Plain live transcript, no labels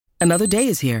Another day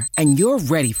is here, and you're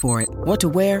ready for it. What to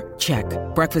wear? Check.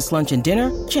 Breakfast, lunch, and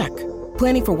dinner? Check.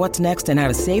 Planning for what's next and how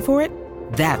to save for it?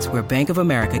 That's where Bank of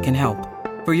America can help.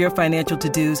 For your financial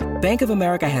to-dos, Bank of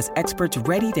America has experts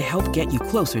ready to help get you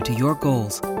closer to your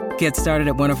goals. Get started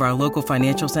at one of our local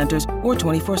financial centers or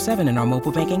 24/7 in our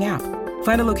mobile banking app.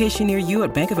 Find a location near you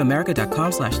at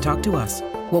bankofamerica.com/talktous.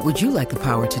 What would you like the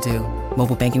power to do?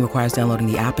 Mobile banking requires downloading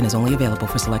the app and is only available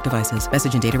for select devices.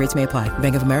 Message and data rates may apply.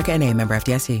 Bank of America N.A., member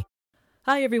FDIC.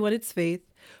 Hi everyone, it's Faith.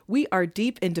 We are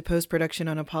deep into post-production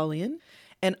on Apollyon,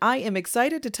 and I am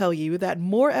excited to tell you that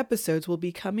more episodes will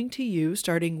be coming to you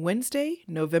starting Wednesday,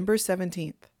 November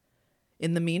 17th.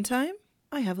 In the meantime,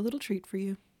 I have a little treat for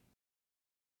you.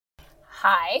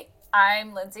 Hi,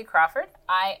 I'm Lindsay Crawford.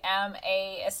 I am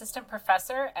an assistant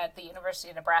professor at the University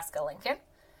of Nebraska-Lincoln,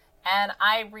 and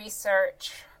I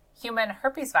research human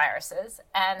herpes viruses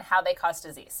and how they cause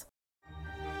disease.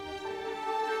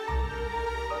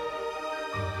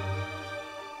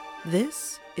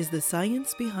 This is the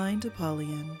science behind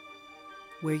Apollyon,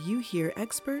 where you hear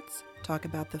experts talk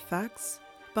about the facts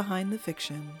behind the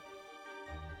fiction.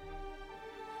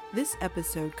 This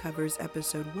episode covers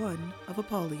episode 1 of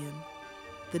Apollyon,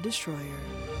 The Destroyer.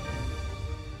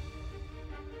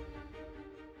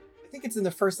 I think it's in the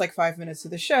first 5 minutes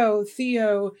of the show.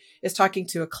 Theo is talking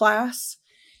to a class,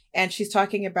 and she's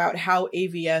talking about how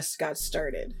AVS got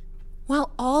started.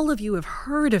 Well, all of you have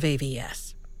heard of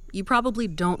AVS. You probably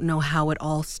don't know how it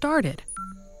all started.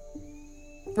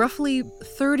 Roughly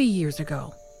 30 years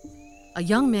ago, a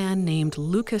young man named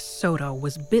Lucas Soto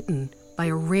was bitten by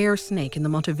a rare snake in the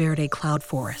Monteverde cloud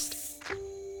forest.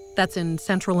 That's in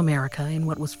Central America, in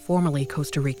what was formerly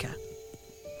Costa Rica.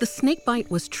 The snake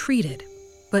bite was treated,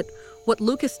 but what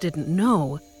Lucas didn't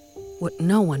know, what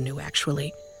no one knew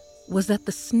actually, was that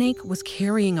the snake was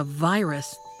carrying a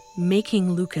virus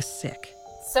making Lucas sick.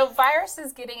 So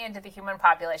viruses getting into the human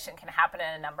population can happen in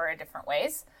a number of different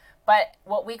ways, but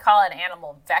what we call an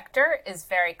animal vector is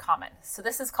very common. So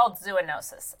this is called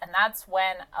zoonosis, and that's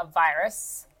when a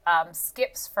virus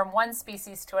skips from one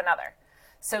species to another.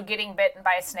 So getting bitten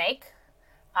by a snake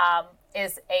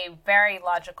is a very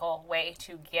logical way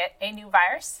to get a new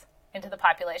virus into the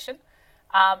population.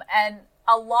 And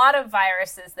a lot of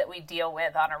viruses that we deal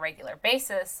with on a regular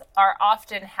basis are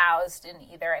often housed in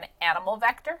either an animal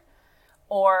vector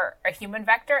or a human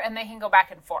vector, and they can go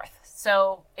back and forth.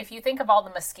 So if you think of all the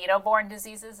mosquito-borne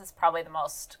diseases, it's probably the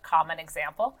most common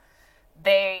example.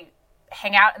 They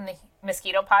hang out in the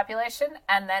mosquito population,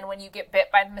 and then when you get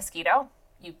bit by the mosquito,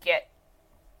 you get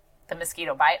the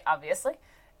mosquito bite, obviously,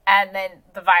 and then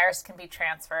the virus can be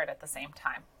transferred at the same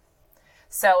time.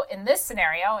 So in this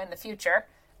scenario, in the future,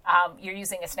 you're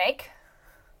using a snake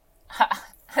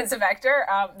as a vector.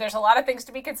 There's a lot of things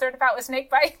to be concerned about with snake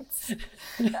bites.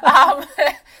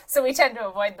 So we tend to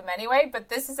avoid them anyway, but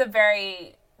this is a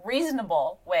very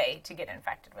reasonable way to get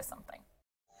infected with something.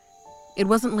 It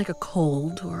wasn't like a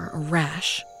cold or a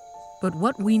rash, but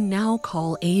what we now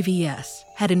call AVS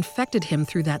had infected him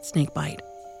through that snake bite.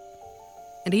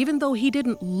 And even though he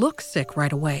didn't look sick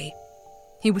right away,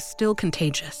 he was still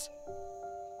contagious.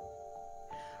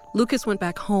 Lucas went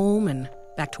back home and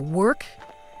back to work,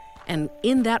 and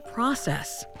in that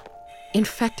process,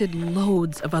 infected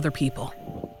loads of other people.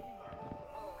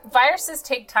 Viruses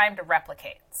take time to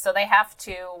replicate. So they have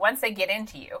to, once they get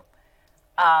into you,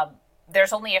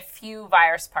 there's only a few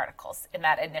virus particles in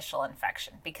that initial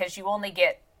infection because you only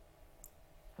get,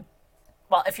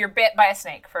 well, if you're bit by a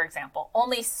snake, for example,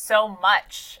 only so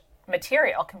much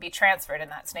material can be transferred in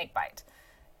that snake bite.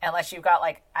 Unless you've got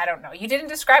I don't know, you didn't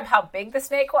describe how big the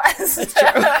snake was. That's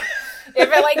true. If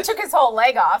it took his whole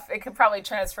leg off, it could probably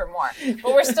transfer more.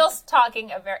 But we're still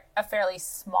talking a fairly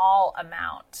small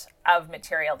amount of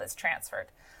material that's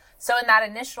transferred. So in that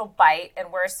initial bite,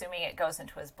 and we're assuming it goes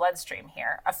into his bloodstream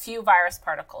here, a few virus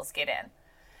particles get in.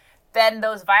 Then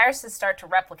those viruses start to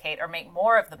replicate or make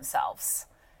more of themselves.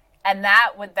 And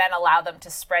that would then allow them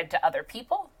to spread to other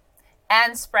people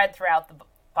and spread throughout the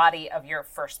body of your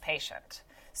first patient.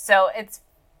 So it's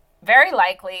very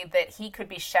likely that he could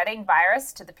be shedding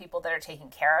virus to the people that are taking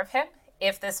care of him.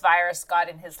 If this virus got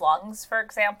in his lungs, for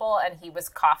example, and he was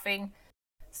coughing,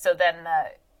 so then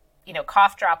the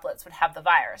cough droplets would have the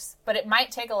virus. But it might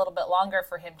take a little bit longer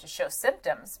for him to show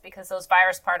symptoms because those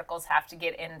virus particles have to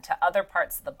get into other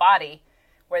parts of the body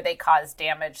where they cause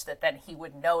damage that then he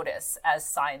would notice as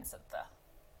signs of the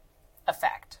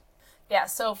effect. Yeah,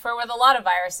 so with a lot of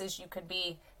viruses, you could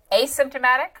be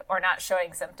asymptomatic or not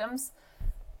showing symptoms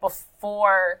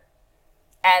before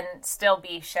and still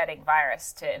be shedding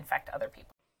virus to infect other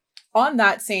people. On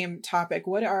that same topic,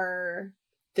 what are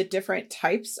the different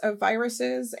types of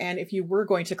viruses, and if you were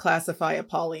going to classify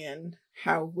Apollyon,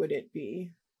 how would it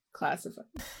be classified?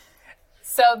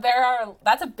 So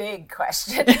that's a big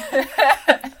question. And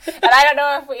I don't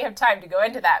know if we have time to go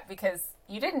into that because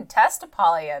you didn't test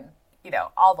Apollyon,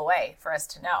 all the way for us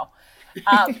to know.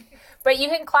 But you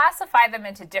can classify them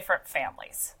into different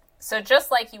families. So just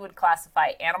like you would classify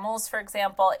animals, for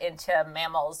example, into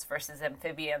mammals versus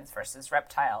amphibians versus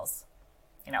reptiles,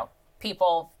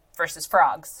 people versus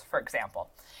frogs, for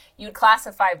example, you would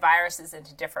classify viruses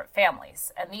into different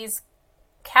families. And these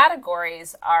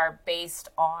categories are based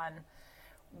on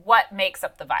what makes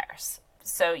up the virus.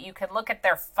 So you can look at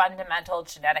their fundamental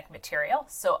genetic material.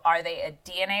 So are they a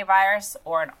DNA virus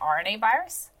or an RNA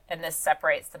virus? And this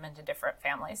separates them into different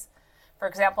families. For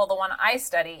example, the one I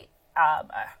study,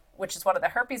 which is one of the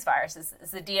herpes viruses,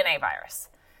 is the DNA virus.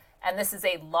 And this is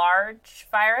a large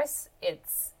virus.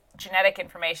 Its genetic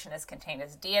information is contained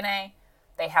as DNA.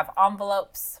 They have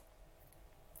envelopes.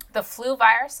 The flu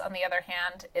virus, on the other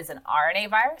hand, is an RNA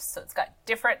virus. So it's got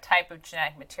different type of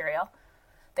genetic material.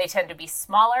 They tend to be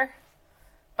smaller,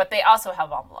 but they also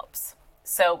have envelopes.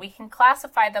 So we can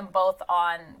classify them both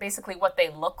on basically what they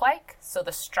look like, so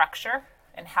the structure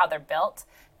and how they're built,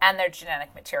 and their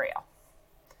genetic material.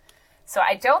 So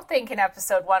I don't think in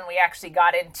episode 1 we actually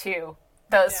got into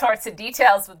those sorts of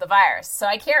details with the virus. So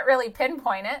I can't really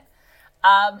pinpoint it.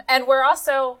 And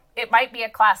it might be a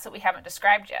class that we haven't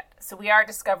described yet. So we are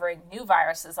discovering new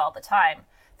viruses all the time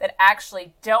that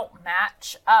actually don't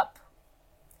match up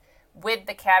with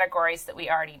the categories that we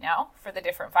already know for the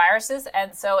different viruses.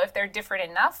 And so if they're different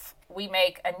enough, we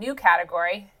make a new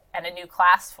category and a new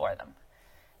class for them,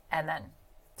 and then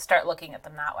start looking at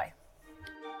them that way.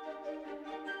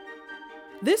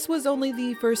 This was only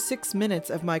the first 6 minutes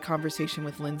of my conversation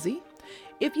with Lindsay.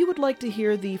 If you would like to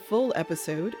hear the full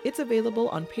episode, it's available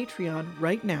on Patreon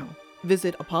right now.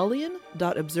 Visit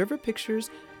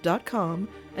apollyon.observerpictures.com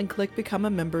and click Become a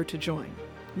Member to join.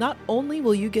 Not only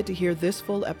will you get to hear this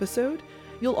full episode,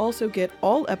 you'll also get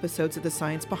all episodes of The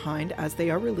Science Behind as they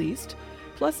are released,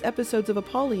 plus episodes of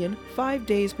Apollyon 5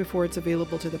 days before it's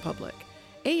available to the public,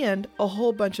 and a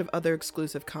whole bunch of other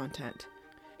exclusive content.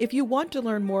 If you want to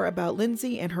learn more about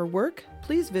Lindsay and her work,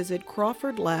 please visit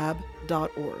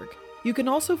crawfordlab.org. You can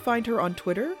also find her on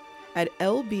Twitter at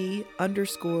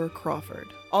LB_Crawford.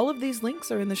 All of these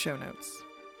links are in the show notes.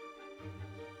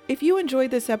 If you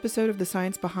enjoyed this episode of The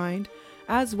Science Behind,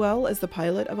 as well as the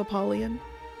pilot of Apollyon,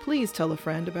 please tell a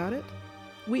friend about it.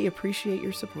 We appreciate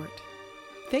your support.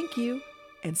 Thank you,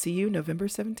 and see you November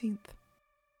 17th.